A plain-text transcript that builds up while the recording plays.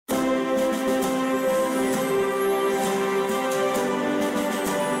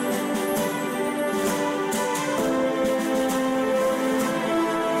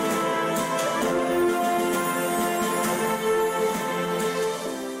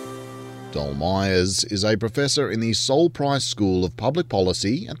Dowell Myers is a professor in the Sol Price School of Public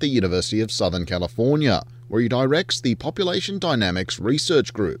Policy at the University of Southern California, where he directs the Population Dynamics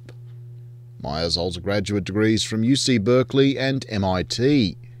Research Group. Myers holds graduate degrees from UC Berkeley and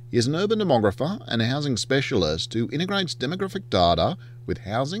MIT. He is an urban demographer and a housing specialist who integrates demographic data with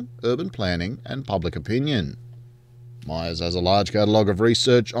housing, urban planning, and public opinion. Myers has a large catalogue of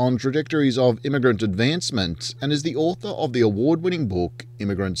research on trajectories of immigrant advancement and is the author of the award-winning book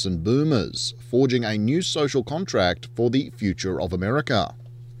Immigrants and Boomers: Forging a New Social Contract for the Future of America.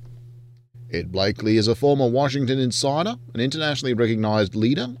 Ed Blakely is a former Washington insider, an internationally recognized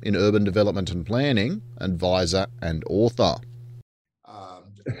leader in urban development and planning, advisor, and author.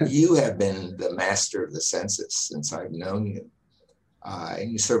 You have been the master of the census since I've known you,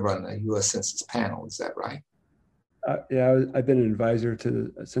 and you serve on the U.S. Census panel, is that right? Yeah, I've been an advisor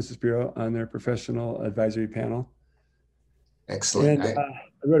to the Census Bureau on their professional advisory panel. Excellent. And I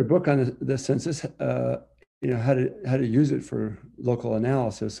wrote a book on the census, how to use it for local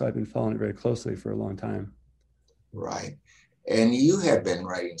analysis. So I've been following it very closely for a long time. Right. And you have been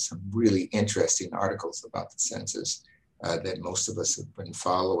writing some really interesting articles about the census that most of us have been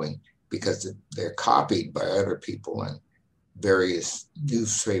following because they're copied by other people in various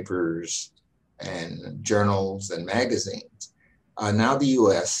newspapers and journals and magazines. Now the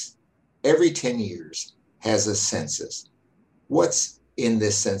U.S. every 10 years has a census. What's in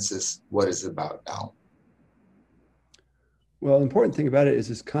this census? What is it about now? Well, the important thing about it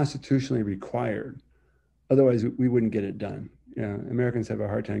is it's constitutionally required. Otherwise, we wouldn't get it done. Americans have a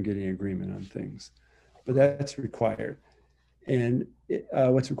hard time getting agreement on things, but that's required. And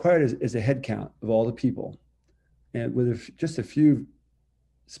what's required is a head count of all the people, and with just a few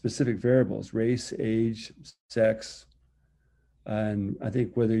specific variables: race, age, sex, and I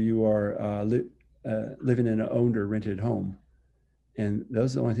think whether you are living in an owned or rented home. And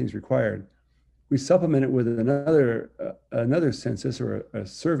those are the only things required. We supplement it with another census or a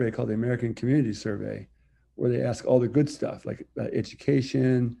survey called the American Community Survey, where they ask all the good stuff like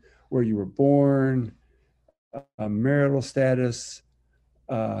education, where you were born, marital status,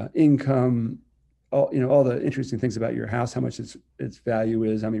 income, all the interesting things about your house, how much its value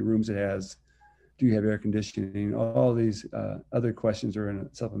is, how many rooms it has, do you have air conditioning? All these other questions are in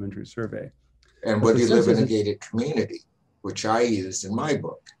a supplementary survey. And whether you live in a gated community, which I used in my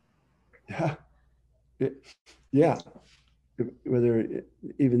book. Yeah, whether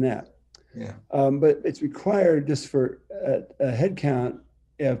even that. Yeah. But it's required just for a head count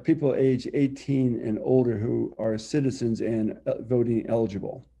of people age 18 and older who are citizens and voting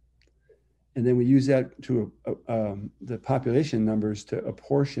eligible. And then we use that to the population numbers to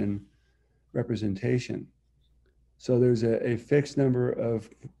apportion representation. So there's a fixed number of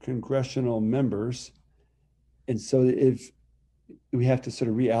congressional members. And so if we have to sort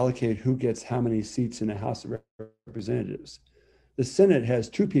of reallocate who gets how many seats in the House of Representatives. The Senate has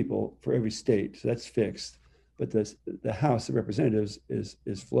 2 people for every state, so that's fixed. But the House of Representatives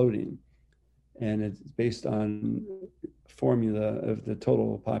is floating, and it's based on formula of the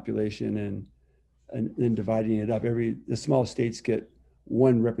total population and then dividing it up. The small states get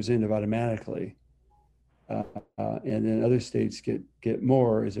 1 representative automatically, and then other states get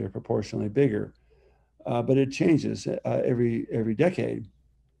more as they're proportionally bigger. But it changes every decade.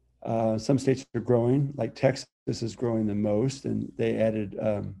 Some states are growing, like Texas is growing the most, and they added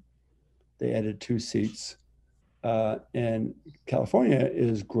 2 seats. And California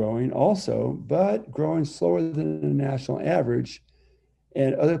is growing also, but growing slower than the national average.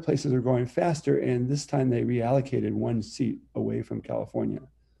 And other places are growing faster. And this time they reallocated 1 seat away from California.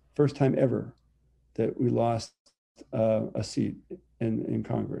 First time ever that we lost a seat in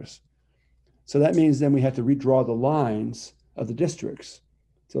Congress. So that means then we have to redraw the lines of the districts.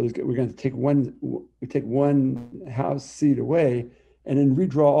 So we're going to take one House seat away and then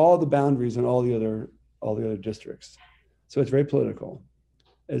redraw all the boundaries in all the other districts. So it's very political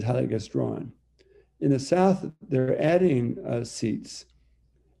is how that gets drawn. In the South, they're adding seats,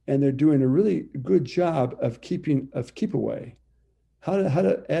 and they're doing a really good job of keep away. How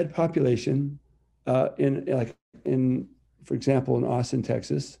to add population for example, in Austin,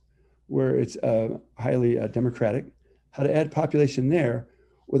 Texas, where it's highly democratic, how to add population there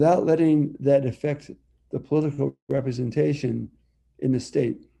without letting that affect the political representation in the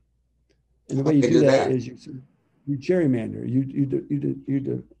state. And the way you do that is you gerrymander.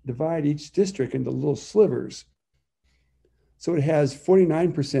 You divide each district into little slivers. So it has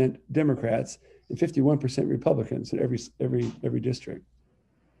 49% Democrats and 51% Republicans in every district.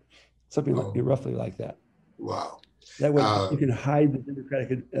 Something roughly like that. Wow. That way you can hide the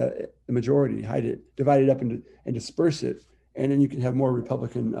Democratic majority, hide it, divide it up and disperse it, and then you can have more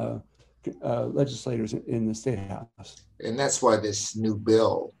Republican legislators in the state house. And that's why this new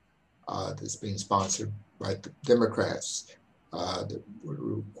bill that's being sponsored by the Democrats that would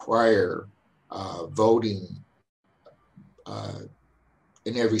require voting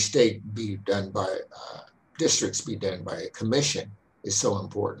in every state be done by districts be done by a commission is so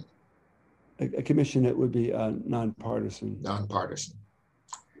important. A commission that would be nonpartisan. Nonpartisan.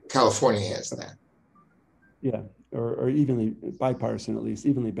 California has that. Yeah, or evenly bipartisan, at least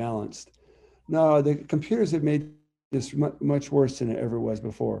evenly balanced. No, the computers have made this much worse than it ever was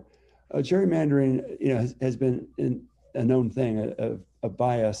before. Gerrymandering, has been a known thing, a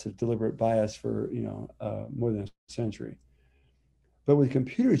bias, a deliberate bias for more than a century. But with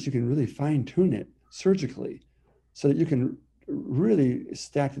computers, you can really fine tune it surgically, so that you can really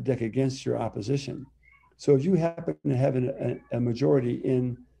stack the deck against your opposition. So if you happen to have a majority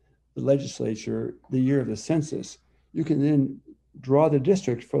in the legislature the year of the census, you can then draw the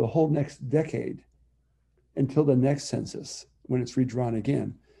district for the whole next decade until the next census, when it's redrawn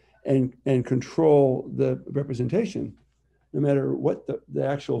again, and control the representation. No matter what the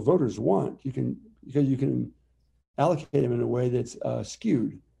actual voters want, because you can allocate them in a way that's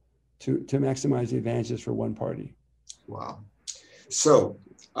skewed to maximize the advantages for one party. Wow. So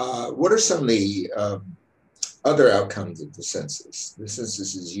what are some of the other outcomes of the census? The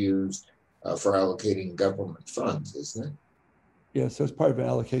census is used for allocating government funds, isn't it? Yeah, so it's part of an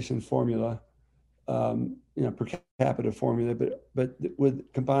allocation formula, per capita formula,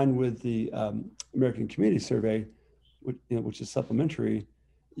 but combined with the American Community Survey, which is supplementary,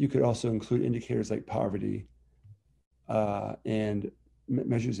 you could also include indicators like poverty and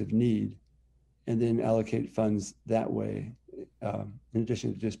measures of need, and then allocate funds that way, in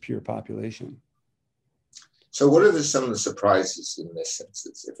addition to just pure population. So what are some of the surprises in this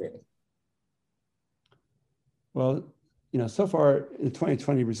census, if any? Well, so far the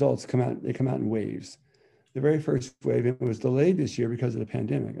 2020 results come out in waves. The very first wave, it was delayed this year because of the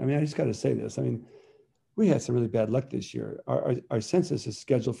pandemic. I mean, I just got to say this. I mean, we had some really bad luck this year. Our census is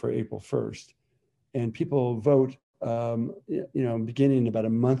scheduled for April 1st, and people vote, beginning about a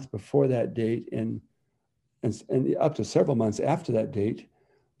month before that date and up to several months after that date,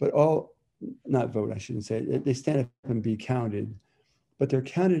 but not vote, I shouldn't say, they stand up and be counted, but they're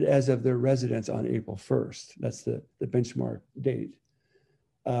counted as of their residence on April 1st. That's the benchmark date.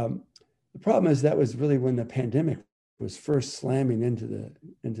 The problem is that was really when the pandemic was first slamming into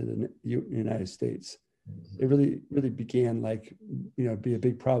the United States. It really began be a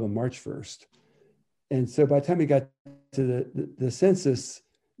big problem March 1st. And so by the time we got to the census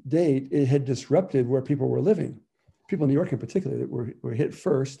date, it had disrupted where people were living. People in New York in particular that were hit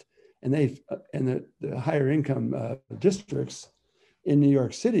first, and the higher income districts in New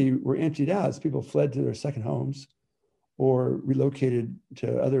York City were emptied out as people fled to their second homes or relocated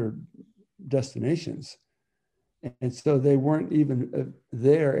to other destinations. And so they weren't even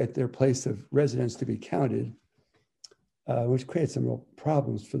there at their place of residence to be counted, which created some real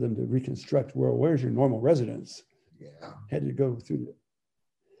problems for them to reconstruct. Well, where's your normal residence? Yeah. Had to go through it.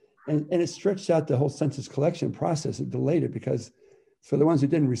 And it stretched out the whole census collection process. It delayed it because for the ones who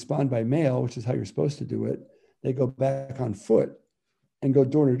didn't respond by mail, which is how you're supposed to do it, they go back on foot and go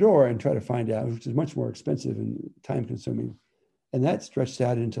door to door and try to find out, which is much more expensive and time consuming. And that stretched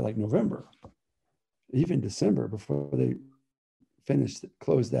out into like November, even December, before they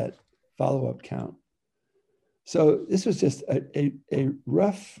closed that follow-up count. So this was just a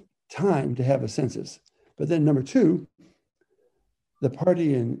rough time to have a census. But then number two, the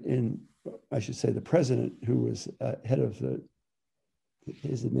party I should say the president who was head of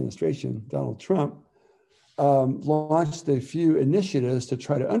his administration, Donald Trump, launched a few initiatives to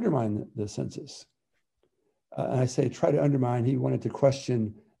try to undermine the census. And I say try to undermine, he wanted to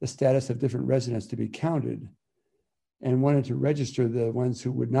question the status of different residents to be counted and wanted to register the ones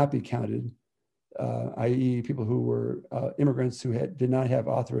who would not be counted, i.e. people who were immigrants who did not have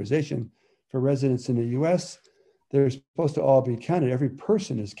authorization for residence in the US. They're supposed to all be counted. Every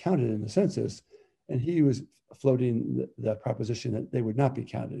person is counted in the census. And he was floating the proposition that they would not be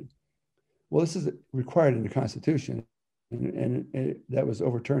counted. Well, this is required in the Constitution, and that was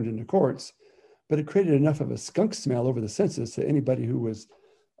overturned in the courts, but it created enough of a skunk smell over the census that anybody who was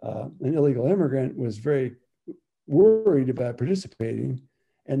an illegal immigrant was very worried about participating.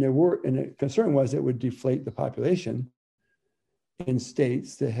 And the concern was it would deflate the population in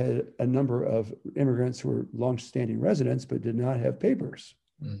states that had a number of immigrants who were longstanding residents but did not have papers,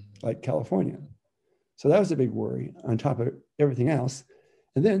 like California. So that was a big worry on top of everything else.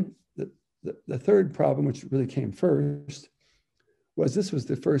 And then the third problem, which really came first, was this was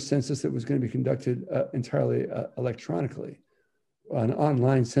the first census that was going to be conducted entirely electronically. an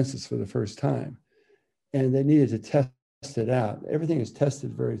online census for the first time, and they needed to test it out. Everything is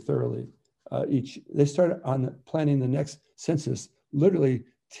tested very thoroughly. They started on planning the next census literally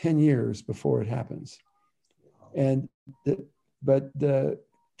 10 years before it happens. But the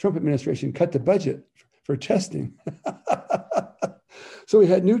Trump administration cut the budget for testing. So we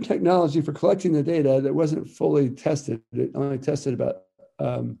had new technology for collecting the data that wasn't fully tested. It only tested about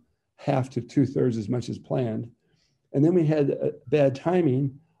half to 2/3 as much as planned. And then we had bad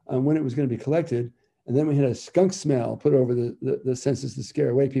timing on when it was going to be collected. And then we had a skunk smell put over the census to scare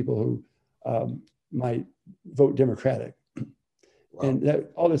away people who might vote Democratic. Wow. And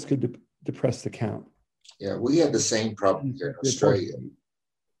all this could depress the count. Yeah, we had the same problem here in Australia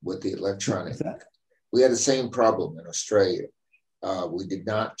with the electronic. We had the same problem in Australia. We did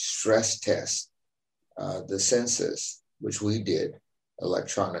not stress test the census, which we did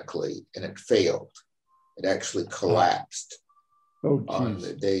electronically, and it failed. It actually collapsed on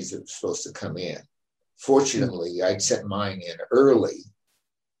the days it was supposed to come in. Fortunately, I'd sent mine in early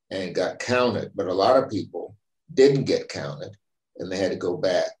and got counted, but a lot of people didn't get counted, and they had to go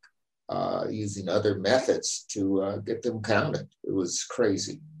back using other methods to get them counted. It was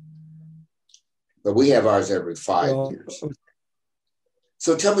crazy. But we have ours every 5 years.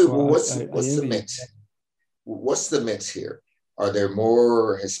 So tell me, what's the mix? What's the mix here? Are there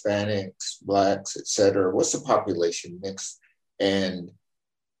more Hispanics, Blacks, et cetera? What's the population mix? And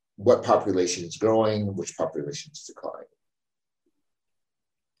what population is growing? Which population is declining?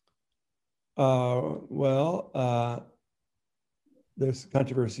 There's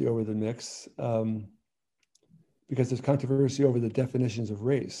controversy over the mix because there's controversy over the definitions of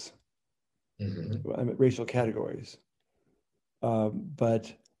race, racial categories.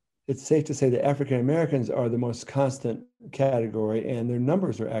 But it's safe to say that African Americans are the most constant category, and their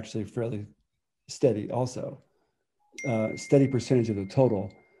numbers are actually fairly steady also, steady percentage of the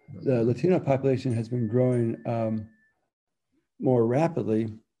total. The Latino population has been growing more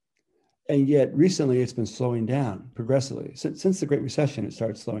rapidly, and yet recently it's been slowing down progressively. Since the Great Recession, it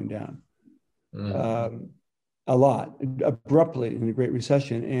started slowing down a lot, abruptly in the Great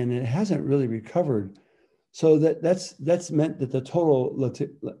Recession, and it hasn't really recovered. So that's meant that the total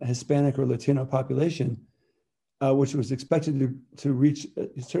Hispanic or Latino population, which was expected to reach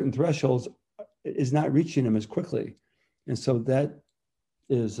certain thresholds, is not reaching them as quickly, and so that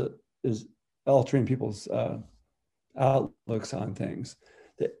is altering people's outlooks on things.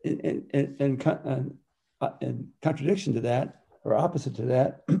 In contradiction to that, or opposite to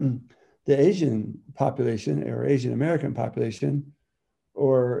that, the Asian population or Asian American population,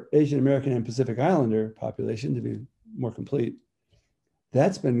 or Asian American and Pacific Islander population, to be more complete,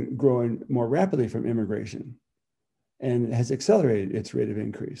 that's been growing more rapidly from immigration and has accelerated its rate of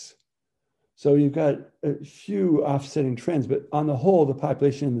increase. So you've got a few offsetting trends, but on the whole, the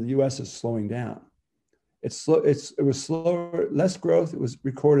population in the US is slowing down. It was slower, less growth. It was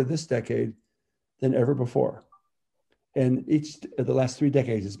recorded this decade than ever before. And each of the last 3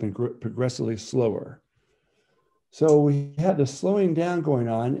 decades has been progressively slower. So we have the slowing down going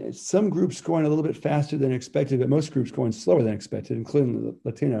on. Some groups going a little bit faster than expected, but most groups going slower than expected, including the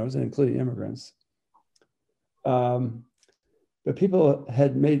Latinos and including immigrants. But people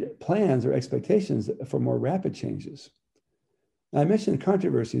had made plans or expectations for more rapid changes. Now, I mentioned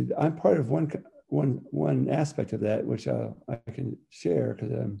controversy. I'm part of one aspect of that, which I can share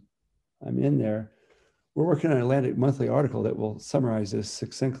because I'm in there. We're working on an Atlantic Monthly article that will summarize this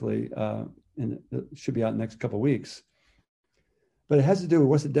succinctly, and it should be out in the next couple of weeks. But it has to do with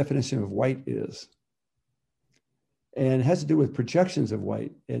what the definition of white is. And it has to do with projections of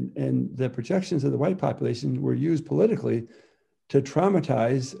white. And the projections of the white population were used politically to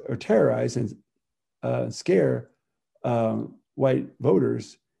traumatize or terrorize and scare white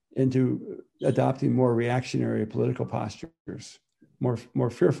voters into adopting more reactionary political postures, more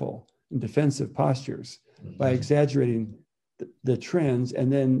fearful and defensive postures, by exaggerating the trends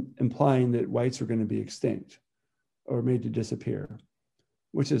and then implying that whites are going to be extinct or made to disappear,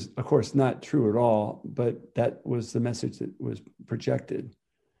 which is, of course, not true at all, but that was the message that was projected.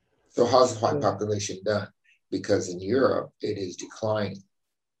 So how's the white population done? Because in Europe, it is declining.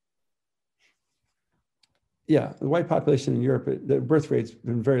 Yeah, the white population in Europe, the birth rate's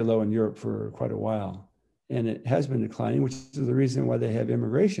been very low in Europe for quite a while. And it has been declining, which is the reason why they have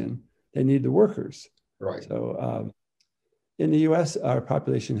immigration. They need the workers. Right. So in the US, our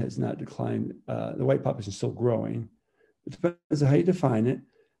population has not declined. The white population is still growing. It depends on how you define it.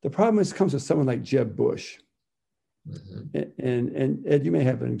 The problem is comes with someone like Jeb Bush. And Ed, you may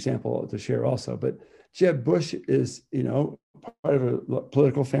have an example to share also, but Jeb Bush is, part of a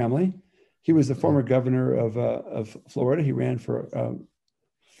political family. He was the former governor of Florida. He ran for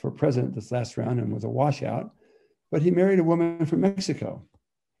president this last round and was a washout. But he married a woman from Mexico,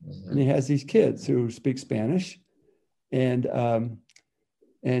 and he has these kids who speak Spanish, and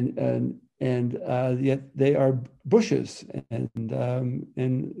yet they are Bushes, and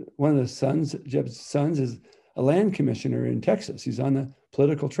one of the sons, Jeb's sons, is a land commissioner in Texas. He's on the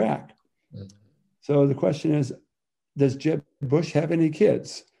political track. So the question is, does Jeb Bush have any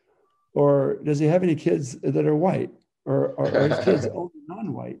kids, or does he have any kids that are white, or are his kids only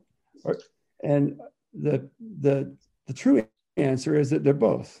non-white? And the true answer is that they're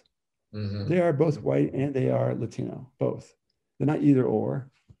both. They are both white and they are Latino, both. They're not either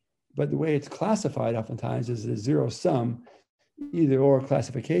or, but the way it's classified oftentimes is a zero-sum either or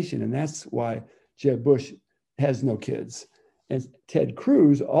classification, and that's why Jeb Bush has no kids. And Ted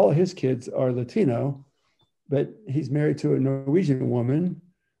Cruz, all his kids are Latino, but he's married to a Norwegian woman,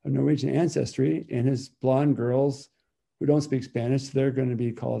 of Norwegian ancestry, and his blonde girls who don't speak Spanish, they're going to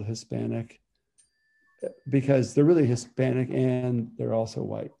be called Hispanic because they're really Hispanic and they're also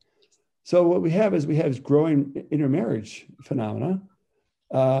white. So what we have is growing intermarriage phenomena.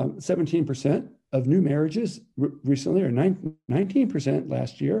 17% of new marriages recently, or 19%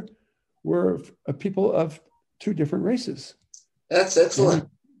 last year, were people of two different races. That's excellent.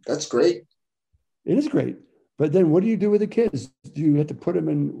 That's great. It is great. But then what do you do with the kids? Do you have to put them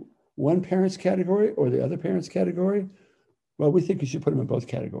in one parent's category or the other parent's category? Well, we think you should put them in both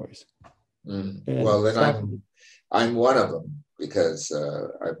categories. Well, then I'm one of them because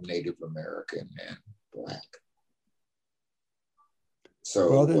I'm Native American and Black.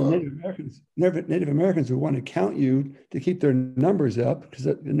 So, well, then Native Americans who want to count you to keep their numbers up because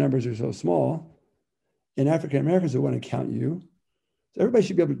the numbers are so small, and African Americans who want to count you. So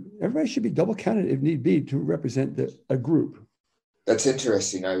everybody should be double counted if need be to represent a group. That's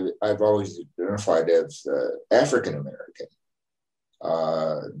interesting. I've always identified as African American,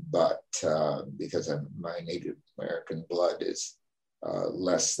 but because my Native American blood is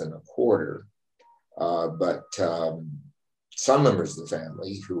less than a quarter, but some members of the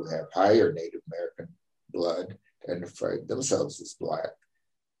family who have higher Native American blood identify themselves as Black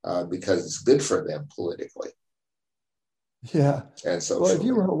because it's good for them politically. Yeah. And so, well, if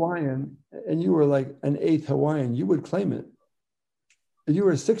you were Hawaiian and you were like an 8th Hawaiian, you would claim it. If you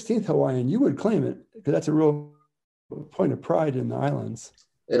were a 16th Hawaiian, you would claim it because that's a real point of pride in the islands.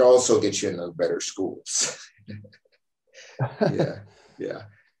 It also gets you in the better schools. yeah.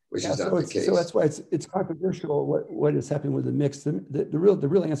 Which is not the case. So that's why it's controversial what is happening with the mix. The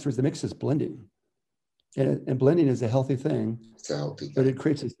real answer is the mix is blending. And blending is a healthy thing. It's a healthy thing. But it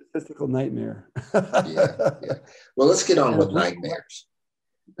creates a statistical nightmare. yeah. Well, let's get on with nightmares.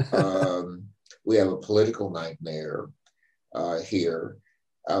 We have a political nightmare here.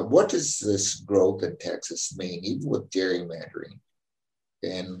 What does this growth in Texas mean, even with gerrymandering?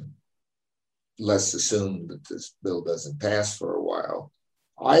 And let's assume that this bill doesn't pass for a while.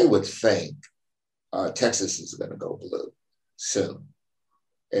 I would think Texas is going to go blue soon.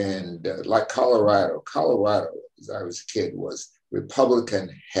 And like Colorado, as I was a kid, was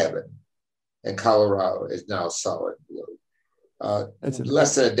Republican heaven. And Colorado is now solid blue.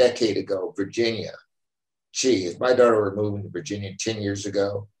 Less than a decade ago, Virginia. Gee, if my daughter were moving to Virginia 10 years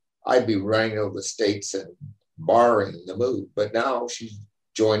ago, I'd be running over the states and barring the move. But now she's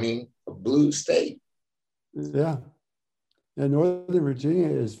joining a blue state. Yeah. And Northern Virginia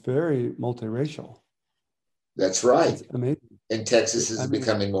is very multiracial. That's right. It's amazing. And Texas is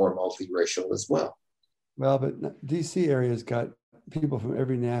becoming more multiracial as well. Well, but DC area's got people from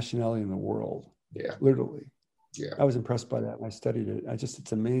every nationality in the world. Yeah. Literally. Yeah. I was impressed by that when I studied it.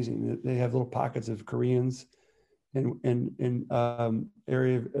 It's amazing. They have little pockets of Koreans in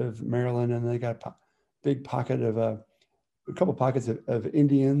area of Maryland, and they got a big pocket of a couple pockets of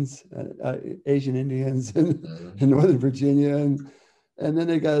Indians, Asian Indians in Northern Virginia, and then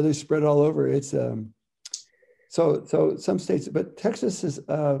they spread all over. It's so some states, but Texas is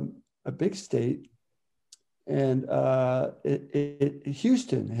a big state, and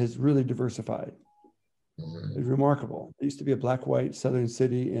Houston has really diversified. It's remarkable. It used to be a black-white southern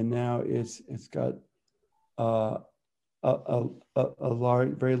city, and now it's got a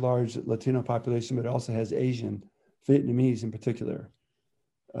very large Latino population, but it also has Asian, Vietnamese in particular.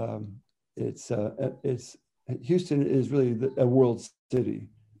 Houston is really a world city,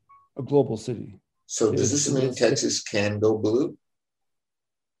 a global city. So does this mean Texas can go blue?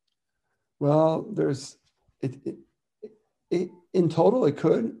 Well, in total it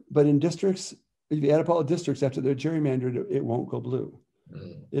could, but in districts, if you add up all the districts after they're gerrymandered, it won't go blue.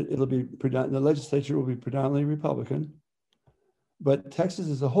 It'll be the legislature will be predominantly Republican, but Texas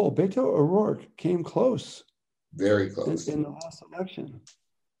as a whole, Beto O'Rourke came close. Very close. In the last election.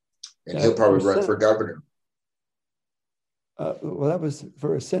 And he'll probably run for governor. Well, that was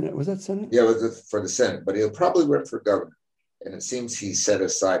for a Senate. Was that Senate? Yeah, it was for the Senate, but he'll probably run for governor. And it seems he's set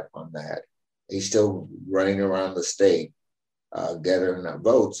aside on that. He's still running around the state, gathering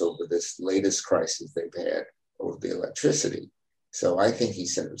votes over this latest crisis they've had over the electricity. So I think he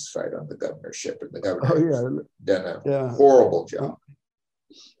set aside on the governorship, and the governor has done a horrible job.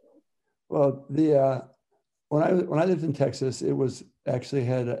 Well, when I lived in Texas, it was actually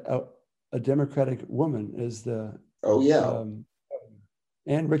had a Democratic woman as the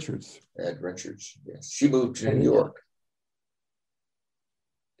Ann Richards. Ann Richards, yes. She moved to New York.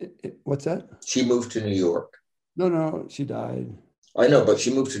 What's that? She moved to New York. No, she died. I know, but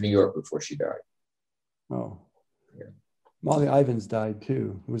she moved to New York before she died. Oh. Yeah. Molly Ivins died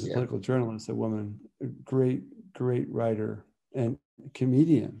too, who was a political journalist, a woman, a great writer and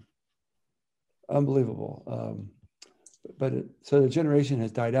comedian. Unbelievable. So the generation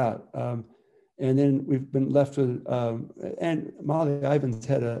has died out. And then we've been left with, and Molly Ivins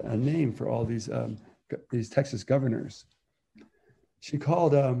had a name for all these Texas governors. She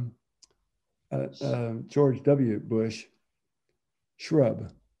called George W. Bush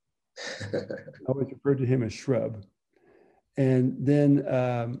Shrub. I always referred to him as Shrub. And then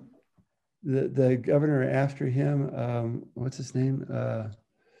the governor after him, what's his name?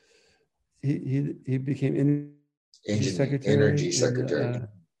 He became energy secretary. Energy secretary.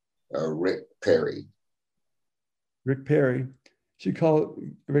 Rick Perry. Rick Perry. She called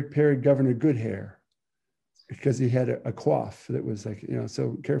Rick Perry Governor Goodhair because he had a coif that was like,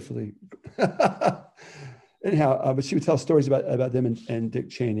 so carefully. Anyhow, but she would tell stories about them and Dick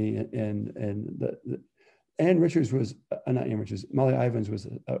Cheney and Ann Richards was, not Ann Richards, Molly Ivins was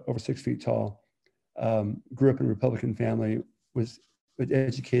over 6 feet tall, grew up in a Republican family, was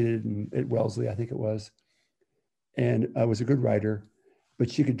educated at Wellesley, I think it was, and was a good writer, but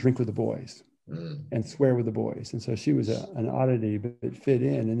she could drink with the boys and swear with the boys. And so she was an oddity, but it fit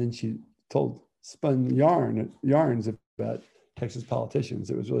in. And then she spun yarns about Texas politicians.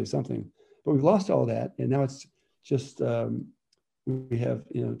 It was really something. But we've lost all that. And now it's just, we have,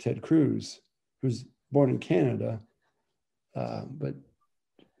 Ted Cruz, who's born in Canada, but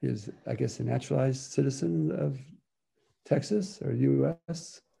is, I guess, a naturalized citizen of Texas or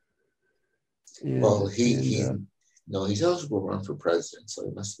U.S. Well, he's eligible to run for president, so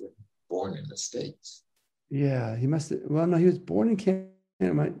he must have been born in the States. Yeah, he must have. Well, no, he was born in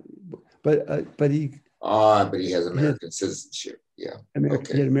Canada, but he. But he has American citizenship. Yeah. He had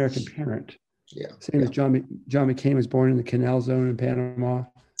an American parent. Yeah. Same as John McCain was born in the Canal Zone in Panama,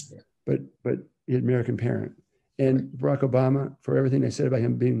 but he had an American parent. And Barack Obama, for everything they said about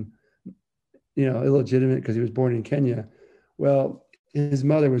him being, illegitimate because he was born in Kenya, well, his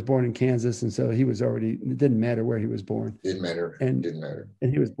mother was born in Kansas, and so he was already. It didn't matter where he was born. Didn't matter. And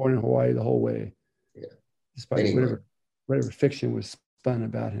he was born in Hawaii the whole way. Yeah. Despite whatever fiction was spun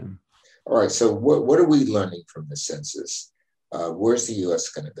about him. All right. So what are we learning from the census? Where's the U.S.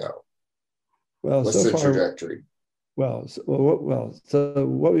 going to go? Well, what's the trajectory? So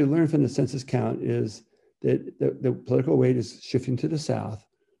what we learned from the census count is that the political weight is shifting to the South,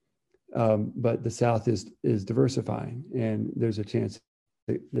 but the South is diversifying, and there's a chance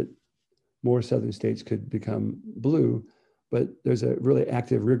that more Southern states could become blue, but there's a really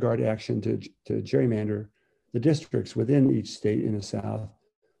active rearguard action to gerrymander the districts within each state in the South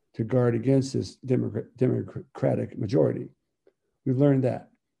to guard against this Democratic majority. We've learned that.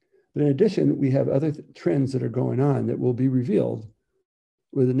 But in addition, we have other trends that are going on that will be revealed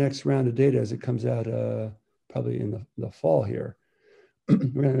with the next round of data as it comes out probably in the fall here.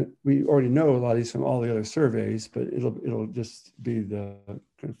 We already know a lot of these from all the other surveys, but it'll just be the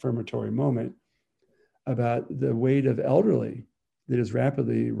confirmatory moment about the weight of elderly that is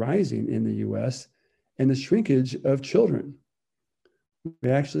rapidly rising in the US and the shrinkage of children.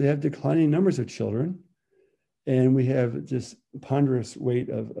 We actually have declining numbers of children, and we have this ponderous weight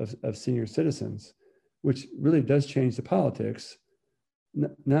of senior citizens, which really does change the politics,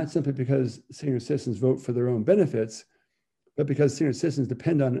 not simply because senior citizens vote for their own benefits, but because senior citizens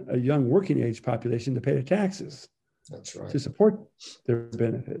depend on a young working age population to pay their taxes. That's right. To support their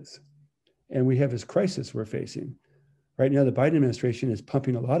benefits. And we have this crisis we're facing. Right now, the Biden administration is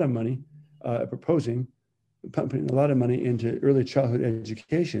pumping a lot of money, pumping a lot of money into early childhood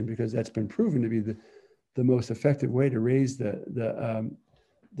education, because that's been proven to be the most effective way to raise the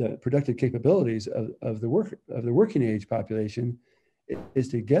productive capabilities of the working age population, is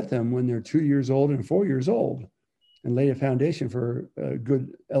to get them when they're 2 years old and 4 years old, and lay a foundation for a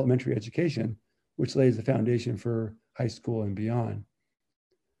good elementary education, which lays the foundation for high school and beyond.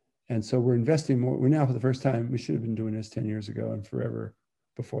 And so we're investing more. We're now, for the first time, we should have been doing this 10 years ago and forever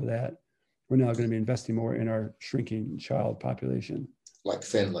before that. We're now going to be investing more in our shrinking child population. Like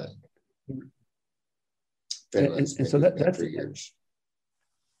Finland. And so that's for years.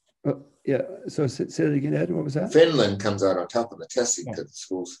 Yeah. So say it again, Ed. What was that? Finland comes out on top of the testing because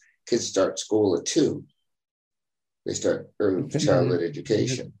kids start school at 2. They start early childhood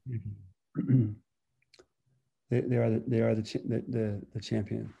education. They are the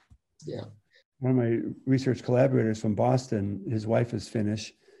champion. Yeah. One of my research collaborators from Boston, his wife is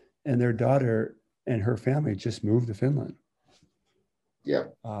Finnish, and their daughter and her family just moved to Finland. Yeah.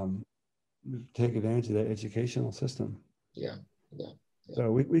 Take advantage of that educational system. Yeah.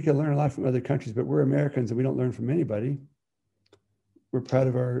 So we can learn a lot from other countries, but we're Americans and we don't learn from anybody. We're proud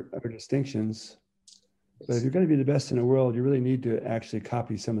of our distinctions. But if you're going to be the best in the world, you really need to actually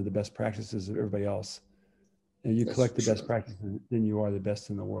copy some of the best practices of everybody else. And you collect the best practices, then you are the best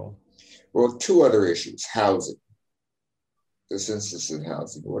in the world. Well, 2 other issues. Housing. The census and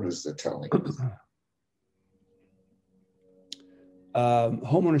housing. What is the telling?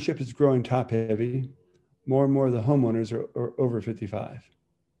 Home ownership is growing top heavy. More and more of the homeowners are over 55.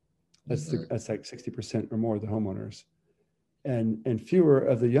 That's like 60% or more of the homeowners. And fewer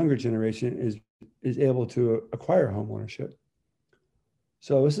of the younger generation is able to acquire home ownership.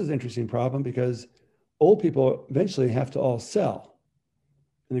 So this is an interesting problem because old people eventually have to all sell.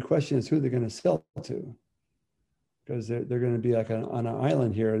 And the question is who they're going to sell to. Because they're going to be like on an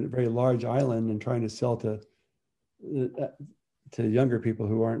island here, a very large island, and trying to sell to younger people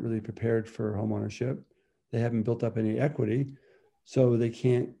who aren't really prepared for home ownership. They haven't built up any equity, so they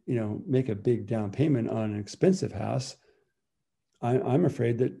can't, make a big down payment on an expensive house. I'm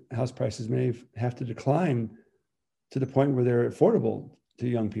afraid that house prices may have to decline to the point where they're affordable to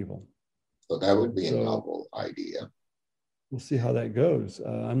young people. So that would be a novel idea. We'll see how that goes.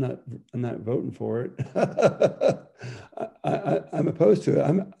 I'm not voting for it. I'm opposed to it.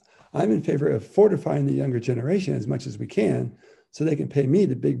 I'm in favor of fortifying the younger generation as much as we can, so they can pay me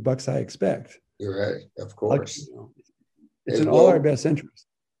the big bucks I expect. You're right, of course. It's in all our best interest.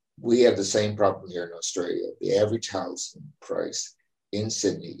 We have the same problem here in Australia. The average house price in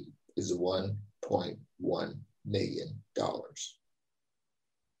Sydney is $1.1 million.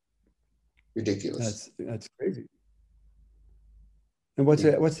 Ridiculous. That's crazy. And what's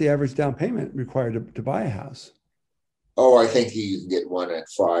the average down payment required to buy a house? Oh, I think you can get one at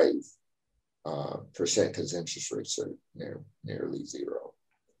 5% because interest rates are nearly 0.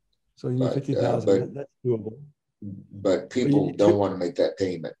 So you need 50,000. That's doable. But people don't want to make that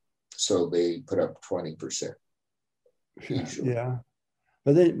payment, so they put up 20%. Usually. Yeah,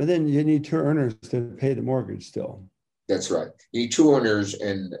 but then you need 2 earners to pay the mortgage still. That's right. You need 2 earners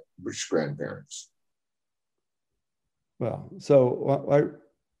and rich grandparents. Well, so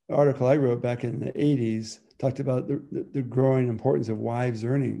article I wrote back in the 80s talked about the growing importance of wives'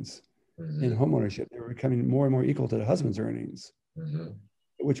 earnings in homeownership. They were becoming more and more equal to the husband's earnings,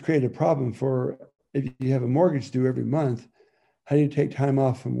 which created a problem for if you have a mortgage due every month, how do you take time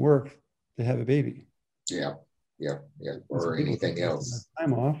off from work to have a baby? Yeah. Or anything else.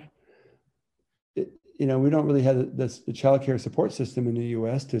 Time off. We don't really have the child care support system in the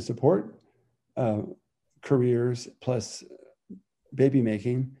U.S. to support careers plus baby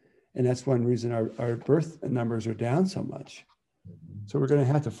making. And that's one reason our birth numbers are down so much. So we're going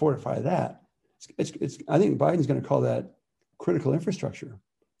to have to fortify that. I think Biden's going to call that critical infrastructure.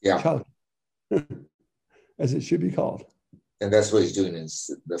 Yeah. Child, as it should be called. And that's what he's doing in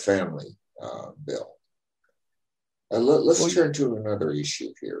the family bill. Let's turn to another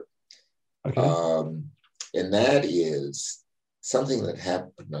issue here. Okay. And that is something that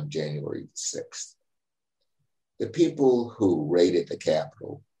happened on January 6th. The people who raided the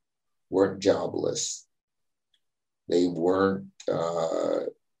Capitol weren't jobless. They weren't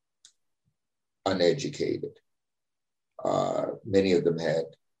uneducated. Many of them had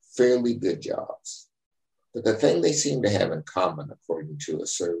fairly good jobs. But the thing they seem to have in common, according to a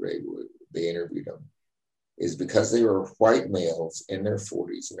survey where they interviewed them, is because they were white males in their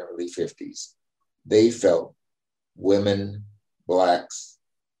 40s and early 50s, they felt women, blacks,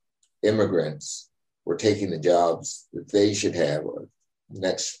 immigrants were taking the jobs that they should have or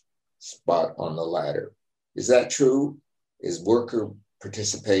next spot on the ladder. Is that true? Is worker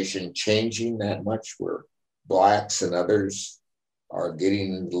participation changing that much where blacks and others are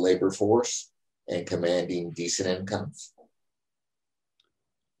getting in the labor force and commanding decent incomes?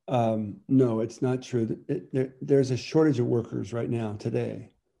 No, it's not true. There's a shortage of workers right now today.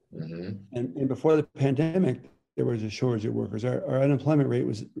 And before the pandemic, there was a shortage of workers. Our unemployment rate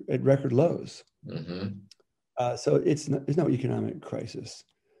was at record lows. So there's no economic crisis.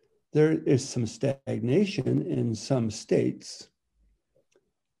 There is some stagnation in some states.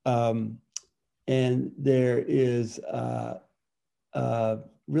 And there is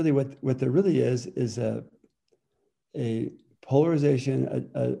really what there really is a polarization,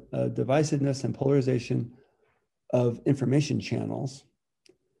 a divisiveness and polarization of information channels.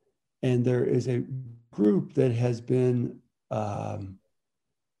 And there is a group that has been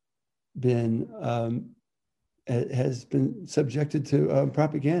subjected to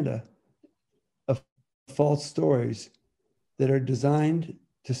propaganda of false stories that are designed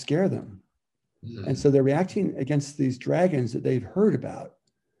to scare them. Mm-hmm. And so they're reacting against these dragons that they've heard about,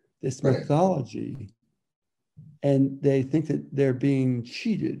 this mythology, and they think that they're being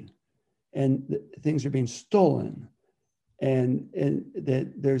cheated and things are being stolen, and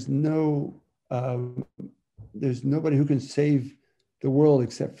that there's nobody who can save the world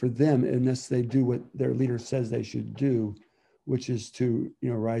except for them, unless they do what their leader says they should do, which is to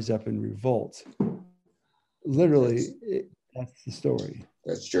rise up and revolt. Literally, that's the story.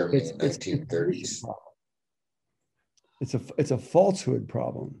 That's Germany in the 1930s. It's a falsehood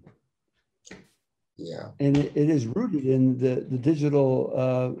problem. Yeah, and it is rooted in the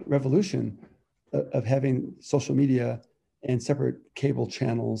digital revolution of having social media and separate cable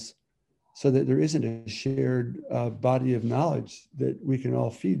channels, so that there isn't a shared body of knowledge that we can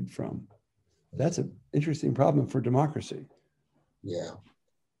all feed from. That's an interesting problem for democracy. Yeah.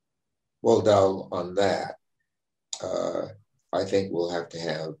 Well, Dowell, on that, I think we'll have to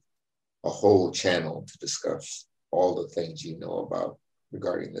have a whole channel to discuss all the things you know about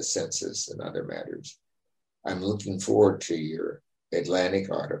regarding the census and other matters. I'm looking forward to your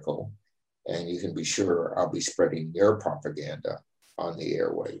Atlantic article, and you can be sure I'll be spreading your propaganda on the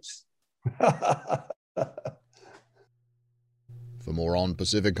airwaves. For more on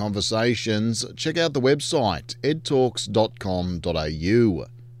Pacific conversations, check out the website edtalks.com.au.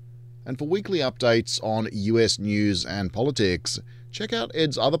 And for weekly updates on US news and politics, check out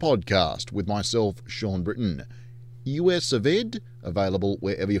Ed's other podcast with myself, Sean Britton, US of Ed, available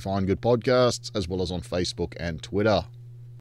wherever you find good podcasts, as well as on Facebook and Twitter.